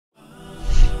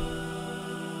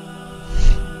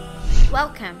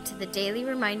Welcome to the Daily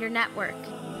Reminder Network.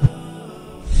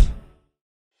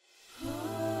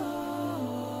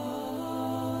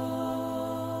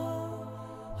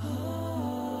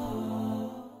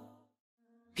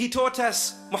 He taught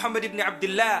us, Muhammad ibn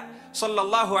Abdullah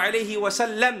sallallahu alayhi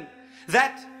wasallam,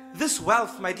 that this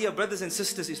wealth, my dear brothers and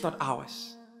sisters, is not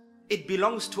ours. It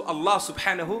belongs to Allah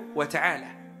subhanahu wa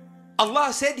ta'ala.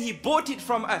 Allah said He bought it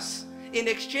from us in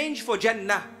exchange for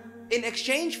Jannah. In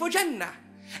exchange for Jannah.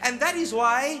 And that is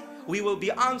why we will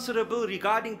be answerable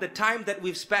regarding the time that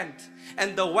we've spent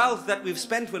and the wealth that we've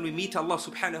spent when we meet Allah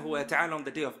subhanahu wa ta'ala on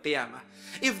the day of Qiyamah.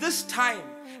 If this time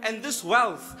and this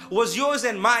wealth was yours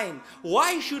and mine,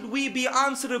 why should we be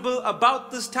answerable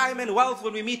about this time and wealth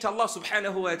when we meet Allah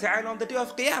subhanahu wa ta'ala on the day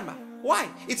of Qiyamah? Why?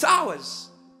 It's ours.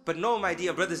 But no, my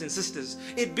dear brothers and sisters,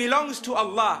 it belongs to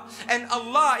Allah. And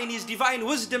Allah, in His divine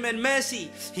wisdom and mercy,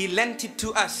 He lent it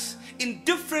to us in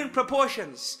different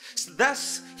proportions.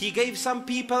 Thus, He gave some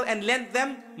people and lent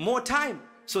them more time,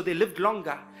 so they lived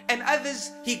longer. And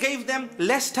others, He gave them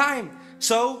less time,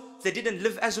 so they didn't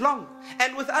live as long.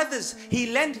 And with others,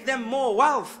 He lent them more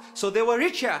wealth, so they were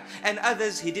richer. And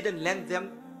others, He didn't lend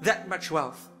them that much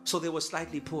wealth, so they were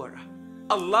slightly poorer.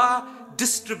 Allah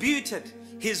distributed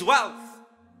His wealth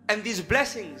and these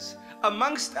blessings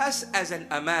amongst us as an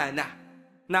amana.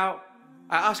 Now,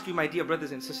 I ask you, my dear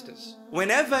brothers and sisters,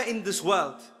 whenever in this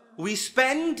world we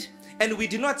spend and we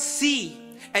do not see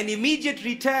an immediate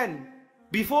return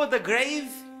before the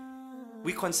grave,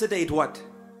 we consider it what?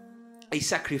 A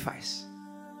sacrifice,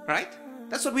 right?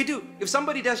 That's what we do. If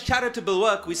somebody does charitable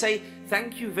work, we say,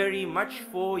 thank you very much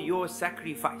for your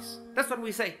sacrifice. That's what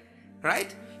we say,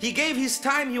 right? He gave his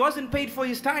time, he wasn't paid for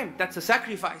his time. That's a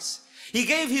sacrifice. He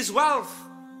gave his wealth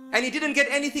and he didn't get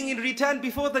anything in return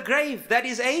before the grave. That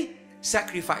is a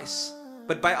sacrifice.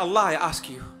 But by Allah, I ask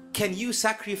you, can you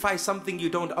sacrifice something you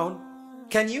don't own?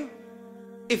 Can you?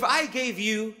 If I gave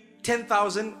you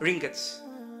 10,000 ringgits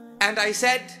and I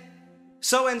said,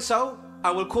 so and so,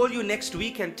 I will call you next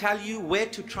week and tell you where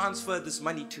to transfer this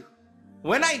money to.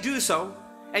 When I do so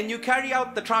and you carry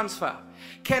out the transfer,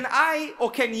 can I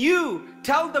or can you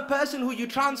tell the person who you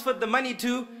transferred the money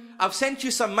to, I've sent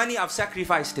you some money, I've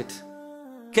sacrificed it?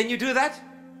 Can you do that?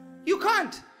 You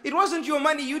can't. It wasn't your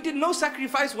money. You did no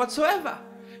sacrifice whatsoever.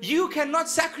 You cannot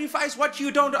sacrifice what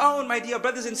you don't own, my dear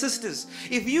brothers and sisters.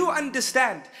 If you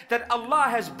understand that Allah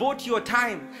has bought your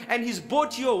time and He's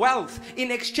bought your wealth in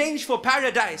exchange for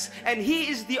paradise, and He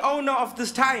is the owner of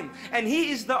this time and He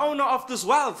is the owner of this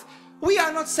wealth, we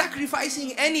are not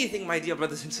sacrificing anything, my dear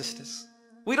brothers and sisters.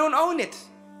 We don't own it.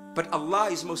 But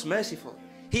Allah is most merciful.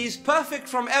 He is perfect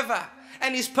from ever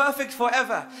and is perfect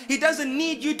forever. He doesn't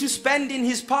need you to spend in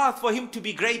His path for Him to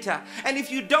be greater. And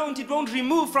if you don't, it won't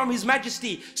remove from His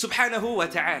majesty subhanahu wa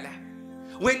ta'ala.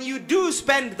 When you do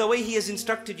spend the way He has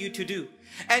instructed you to do,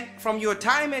 and from your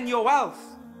time and your wealth,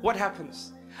 what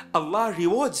happens? Allah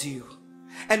rewards you.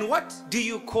 And what do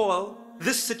you call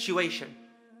this situation?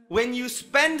 When you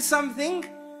spend something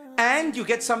and you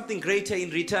get something greater in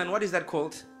return, what is that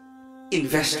called?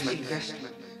 Investment.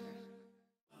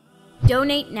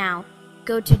 Donate now.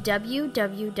 Go to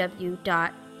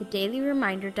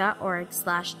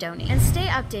www.thedailyreminder.org/donate and stay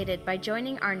updated by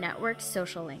joining our network's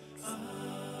social links.